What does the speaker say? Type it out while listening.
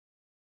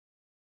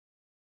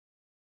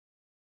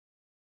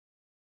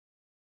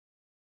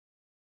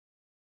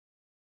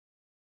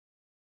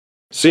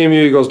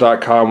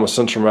CMUEagles.com with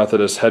Central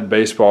Methodist head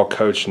baseball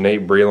coach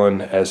Nate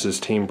Breland as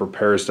his team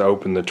prepares to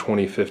open the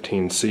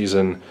 2015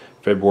 season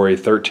February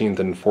 13th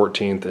and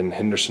 14th in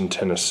Henderson,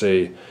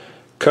 Tennessee.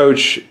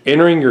 Coach,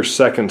 entering your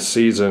second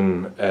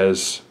season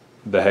as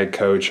the head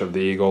coach of the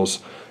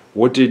Eagles,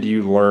 what did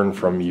you learn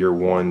from year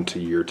one to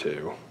year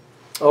two?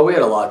 Oh, we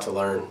had a lot to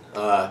learn.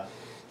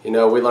 We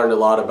learned a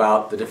lot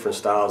about the different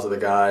styles of the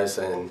guys,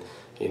 and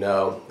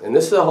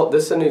this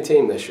is a new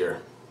team this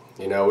year.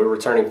 We're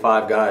returning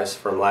 5 guys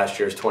from last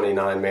year's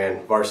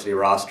 29-man varsity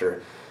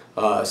roster.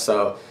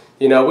 So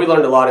we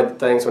learned a lot of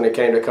things when it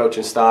came to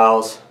coaching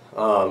styles,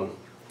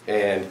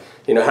 and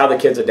how the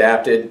kids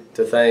adapted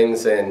to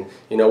things, and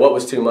what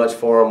was too much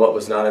for them, what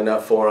was not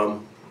enough for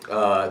them.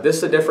 This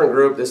is a different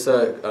group. This is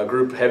a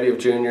group heavy of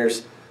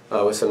juniors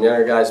with some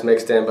younger guys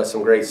mixed in, but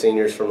some great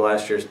seniors from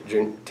last year's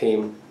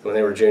team when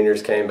they were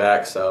juniors came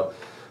back. So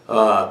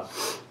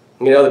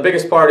the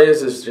biggest part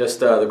is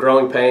just the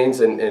growing pains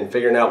and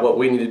figuring out what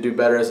we need to do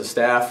better as a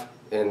staff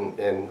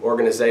and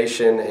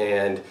organization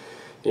and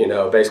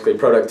basically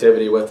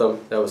productivity with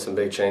them. That was some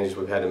big changes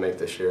we've had to make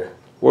this year.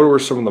 What were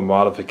some of the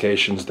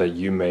modifications that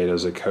you made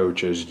as a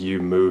coach as you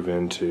move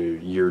into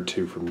year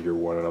two from year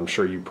one? And I'm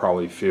sure you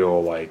probably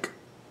feel like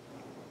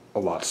a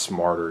lot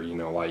smarter,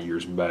 light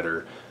years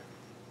better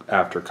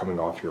after coming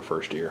off your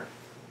first year.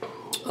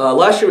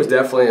 Last year was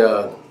definitely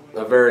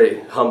a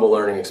very humble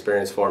learning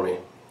experience for me.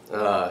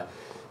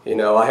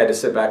 I had to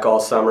sit back all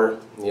summer,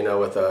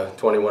 with a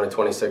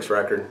 21-26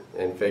 record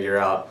and figure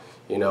out,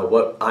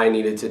 what I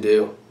needed to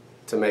do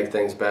to make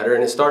things better.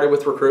 And it started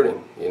with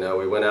recruiting.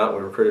 We went out and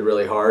we recruited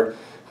really hard.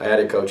 I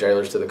added Coach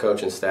Ehlers to the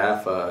coaching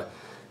staff,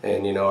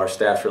 and our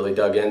staff's really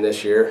dug in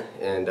this year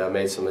and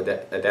made some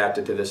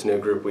adapted to this new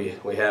group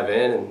we have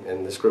in,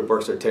 and this group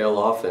works their tail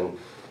off, and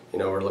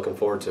we're looking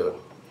forward to it.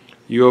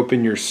 You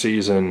open your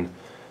season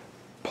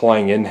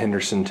playing in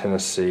Henderson,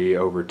 Tennessee.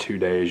 Over 2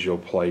 days, you'll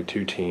play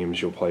 2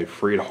 teams. You'll play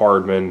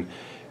Freed-Hardeman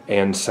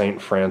and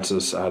St.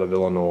 Francis out of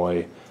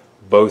Illinois.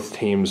 Both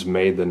teams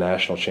made the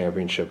national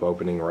championship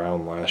opening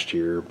round last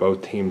year.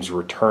 Both teams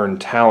returned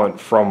talent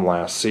from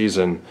last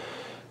season.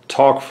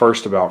 Talk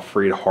first about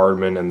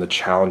Freed-Hardeman and the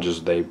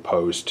challenges they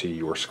pose to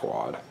your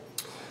squad.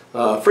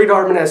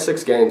 Freed-Hardeman has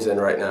 6 games in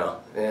right now,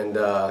 and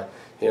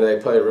they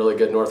played a really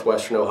good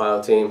Northwestern Ohio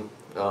team.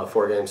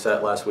 4-game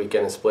set last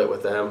weekend and split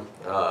with them.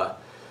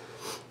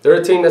 They're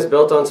a team that's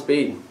built on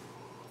speed,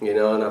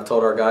 and I've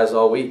told our guys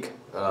all week,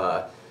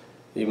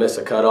 you miss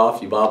a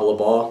cutoff, you bobble a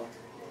ball,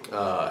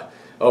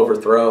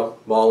 overthrow,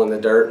 ball in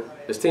the dirt,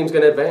 this team's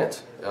going to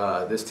advance.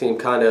 This team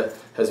kind of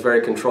has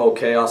very controlled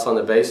chaos on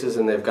the bases,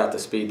 and they've got the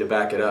speed to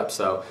back it up.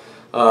 So,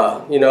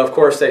 of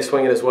course, they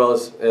swing it as well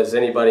as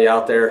anybody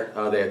out there.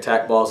 They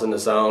attack balls in the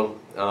zone.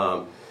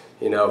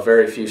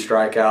 Very few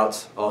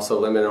strikeouts, also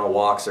limited on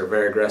walks. They're a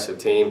very aggressive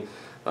team.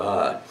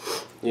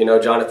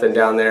 Jonathan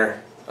down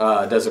there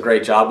does a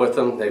great job with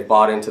them. They've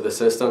bought into the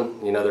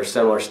system. They're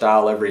similar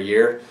style every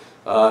year.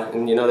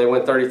 And they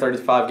win 30,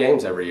 35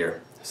 games every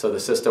year. So the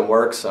system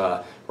works.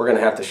 We're going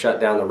to have to shut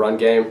down the run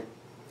game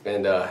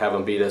and have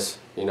them beat us,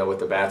 with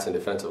the bats and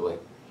defensively.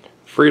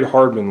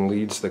 Freed-Hardeman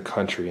leads the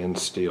country in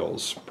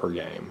steals per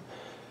game.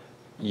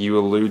 You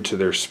allude to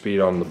their speed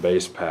on the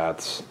base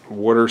paths.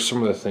 What are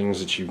some of the things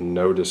that you've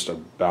noticed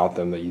about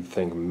them that you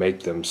think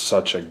make them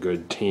such a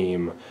good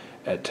team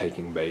at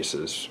taking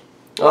bases?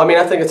 I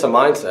think it's a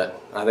mindset.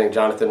 I think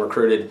Jonathan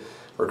recruited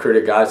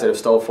guys that have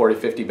stole 40,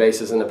 50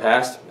 bases in the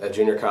past at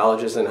junior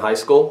colleges and high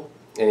school,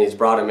 and he's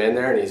brought them in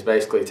there, and he's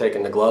basically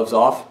taken the gloves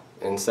off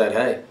and said,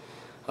 hey,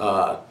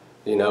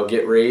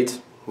 get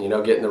reads,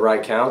 get in the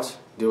right counts,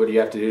 do what you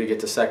have to do to get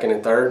to second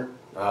and third,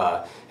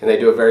 and they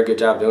do a very good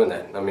job doing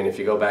that. If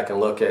you go back and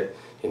look at,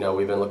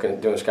 we've been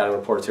doing scouting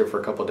reports here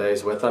for a couple of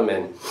days with them,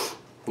 and,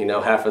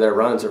 half of their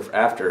runs are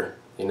after,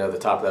 the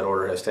top of that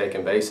order has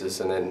taken bases,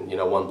 and then,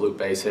 one bloop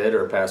base hit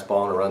or a pass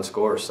ball and a run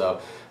score. So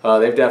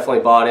they've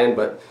definitely bought in,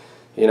 but,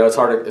 it's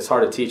hard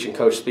to teach and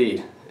coach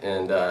speed.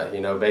 And,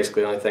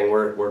 basically the only thing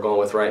we're going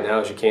with right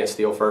now is you can't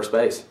steal first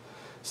base.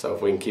 So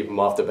if we can keep them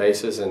off the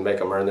bases and make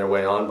them earn their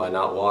way on by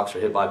not walks or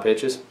hit by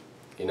pitches,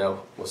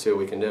 we'll see what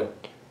we can do.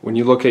 When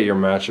you look at your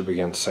matchup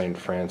against St.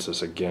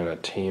 Francis, again, a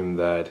team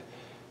that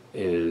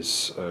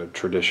is a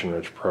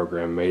tradition-rich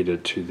program, made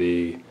it to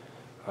the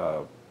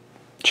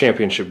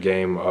championship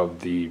game of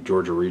the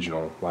Georgia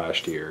Regional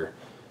last year,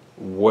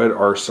 what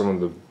are some of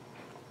the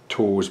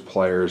tools,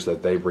 players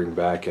that they bring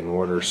back, and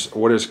what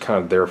is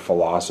kind of their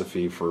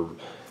philosophy for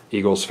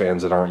Eagles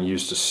fans that aren't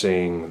used to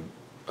seeing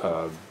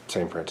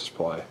St. Francis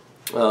play?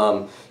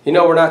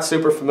 We're not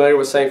super familiar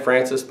with St.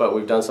 Francis, but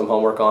we've done some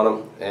homework on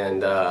them and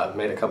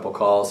made a couple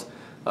calls.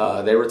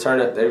 They return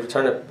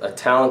a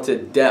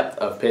talented depth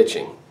of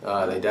pitching.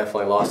 They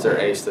definitely lost their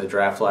ace to the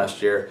draft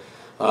last year,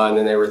 and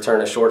then they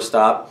return a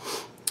shortstop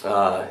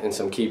and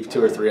some 2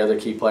 or 3 other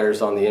key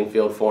players on the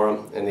infield for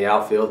them in the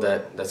outfield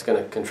that's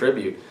going to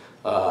contribute.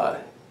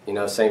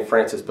 St.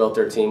 Francis built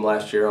their team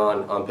last year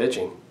on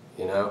pitching.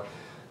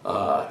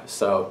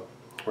 So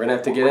we're going to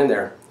have to get in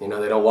there. They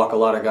don't walk a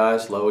lot of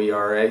guys, low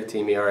ERA,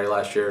 team ERA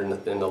last year in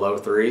the low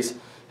 3s,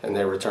 and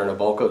they return a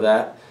bulk of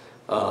that.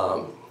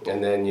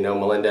 And then, you know,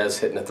 Melendez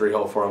hitting a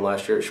 3-hole for him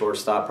last year at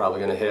shortstop, probably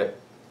going to hit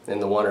in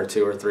the 1 or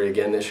 2 or 3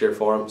 again this year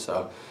for him.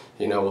 So,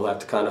 you know, we'll have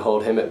to kind of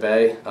hold him at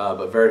bay,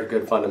 but very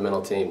good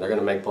fundamental team. They're going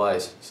to make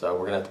plays, so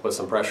we're going to have to put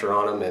some pressure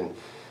on them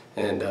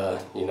and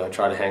you know,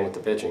 try to hang with the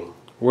pitching.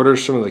 What are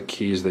some of the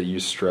keys that you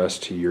stress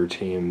to your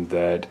team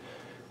that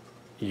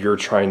you're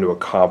trying to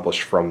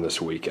accomplish from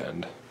this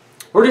weekend?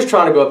 We're just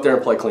trying to go up there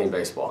and play clean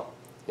baseball.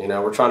 You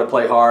know, we're trying to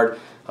play hard.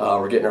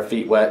 We're getting our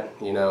feet wet,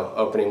 you know,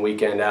 opening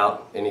weekend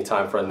out.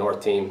 Anytime for a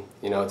North team,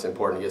 you know, it's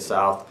important to get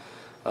South.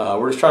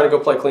 We're just trying to go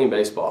play clean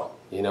baseball,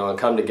 you know, and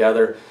come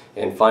together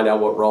and find out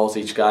what roles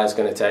each guy's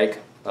going to take,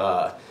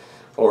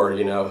 or,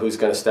 you know, who's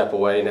going to step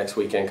away next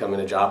weekend coming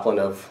to Joplin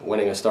of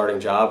winning a starting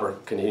job or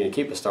continue to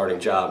keep a starting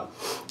job.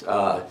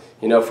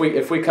 You know,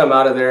 if we come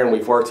out of there and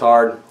we've worked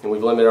hard and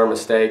we've limited our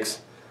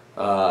mistakes,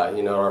 you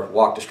know, our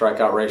walk to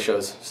strikeout ratio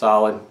is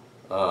solid,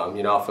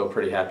 you know, I'll feel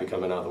pretty happy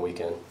coming out of the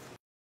weekend.